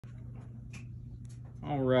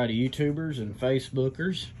Alrighty, YouTubers and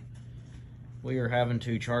Facebookers, we are having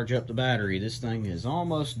to charge up the battery. This thing is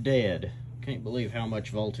almost dead. Can't believe how much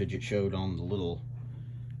voltage it showed on the little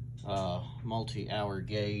multi-hour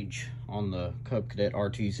gauge on the Cub Cadet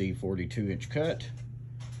RTZ 42-inch cut.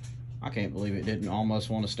 I can't believe it didn't almost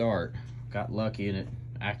want to start. Got lucky and it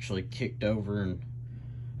actually kicked over and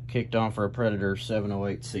kicked on for a Predator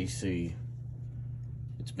 708cc.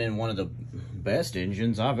 It's been one of the best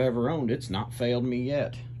engines I've ever owned. It's not failed me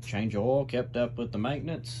yet. Change of oil, kept up with the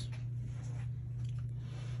maintenance.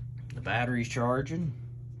 The battery's charging,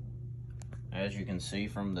 as you can see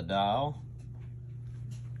from the dial.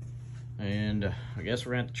 And I guess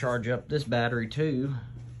we're going to have to charge up this battery too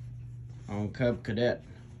on Cub Cadet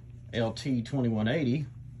LT 2180.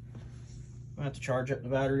 We'll have to charge up the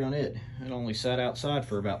battery on it. It only sat outside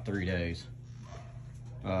for about 3 days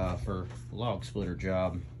for a log splitter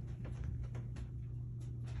job.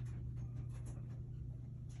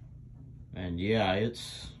 And yeah,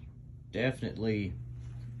 it's definitely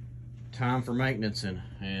time for maintenance,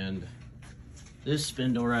 and this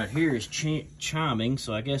spindle right here is chiming,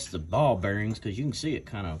 so I guess the ball bearings, because you can see it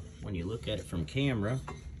kind of when you look at it from camera.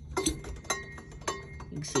 You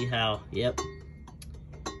can see how, yep,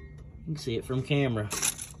 you can see it from camera.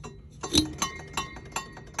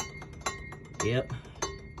 Yep,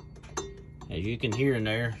 as you can hear in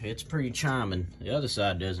there, it's pretty chiming. The other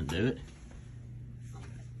side doesn't do it.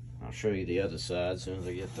 I'll show you the other side as soon as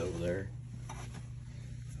I get over there.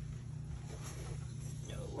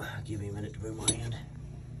 Oh, give me a minute to move my hand.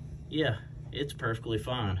 Yeah, it's perfectly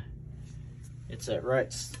fine. It's that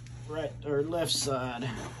right or left side.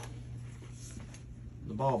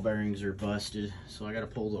 The ball bearings are busted, so I got to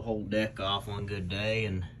pull the whole deck off one good day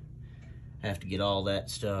and have to get all that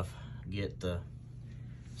stuff, get the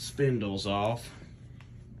spindles off.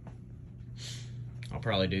 I'll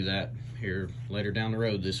probably do that here later down the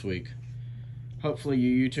road this week. Hopefully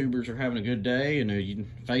you YouTubers are having a good day, and you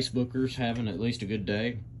Facebookers having at least a good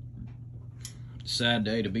day. Sad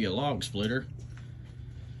day to be a log splitter.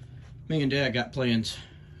 Me and Dad got plans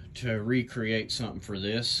to recreate something for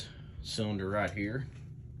this cylinder right here.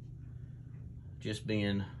 Just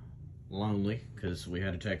being lonely because we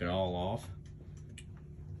had to take it all off.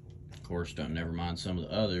 Of course, never mind some of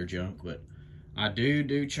the other junk, but I do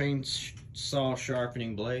chainsaw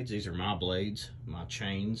sharpening blades. These are my blades, my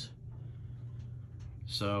chains.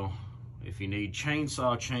 So if you need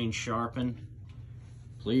chainsaw chain sharpened,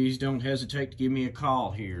 please don't hesitate to give me a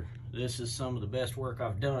call here. This is some of the best work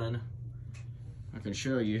I've done. I can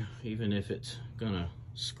show you, even if it's gonna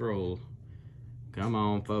scroll. Come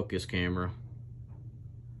on, focus camera.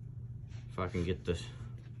 If I can get the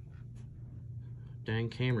dang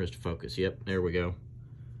cameras to focus. Yep, there we go.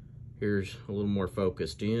 Here's a little more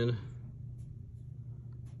focused in.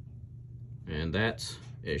 And that's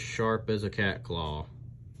as sharp as a cat claw.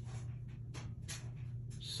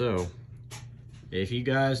 So, if you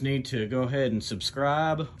guys need to go ahead and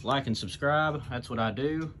subscribe, like and subscribe, that's what I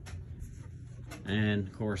do. And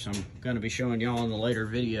of course, I'm going to be showing y'all in a later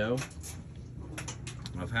video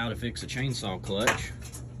of how to fix a chainsaw clutch.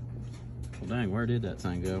 Well, dang, where did that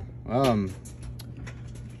thing go?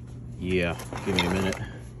 Yeah, give me a minute.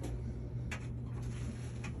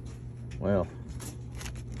 Well,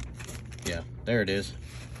 yeah, there it is.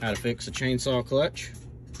 How to fix a chainsaw clutch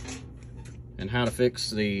and how to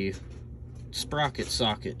fix the sprocket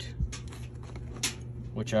socket,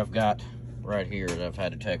 which I've got right here that I've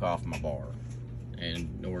had to take off my bar.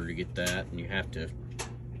 And in order to get that, you have to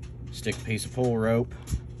stick a piece of pull rope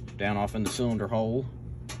down off in the cylinder hole.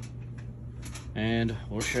 And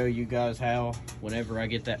we'll show you guys how, whenever I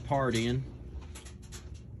get that part in,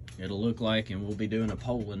 it'll look like, and we'll be doing a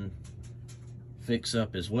Poland fix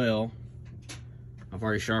up as well. I've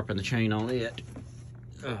already sharpened the chain on it.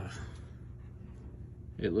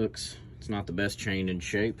 It's not the best chain in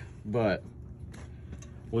shape, but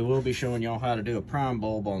we will be showing y'all how to do a prime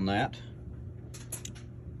bulb on that.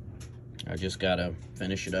 I just gotta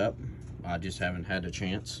finish it up. I just haven't had a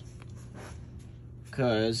chance,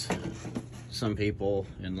 because some people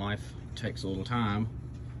in life takes a little time.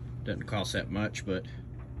 Doesn't cost that much, but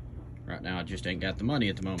right now I just ain't got the money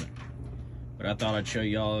at the moment. But I thought I'd show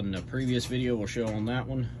y'all in the previous video. We'll show on that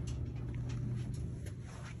one.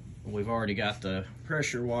 We've already got the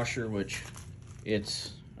pressure washer, which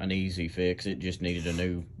it's an easy fix. It just needed a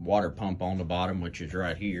new water pump on the bottom, which is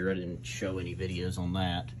right here. I didn't show any videos on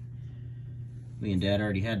that. Me and Dad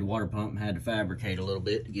already had the water pump and had to fabricate a little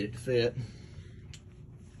bit to get it to fit.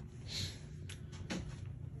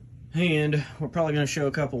 And we're probably going to show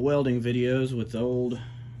a couple welding videos with the old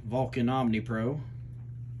Vulcan Omni Pro.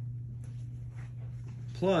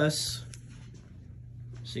 Plus,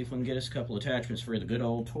 See if we can get us a couple attachments for the good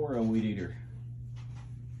old Toro weed eater.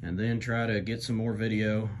 And then try to get some more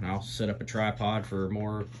video. I'll set up a tripod for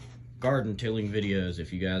more garden tilling videos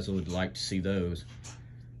if you guys would like to see those.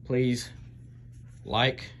 Please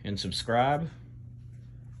like and subscribe.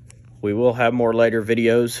 We will have more later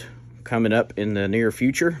videos coming up in the near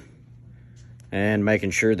future, and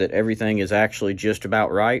making sure that everything is actually just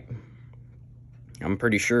about right. I'm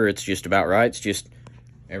pretty sure it's just about right. It's just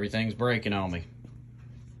everything's breaking on me.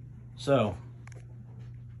 So,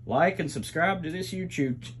 like and subscribe to this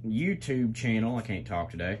YouTube channel. I can't talk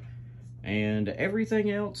today. And everything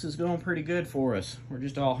else is going pretty good for us. We're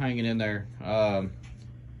just all hanging in there.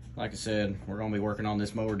 Like I said, we're going to be working on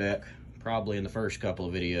this mower deck probably in the first couple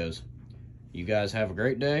of videos. You guys have a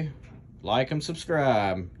great day. Like and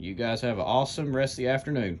subscribe. You guys have an awesome rest of the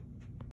afternoon.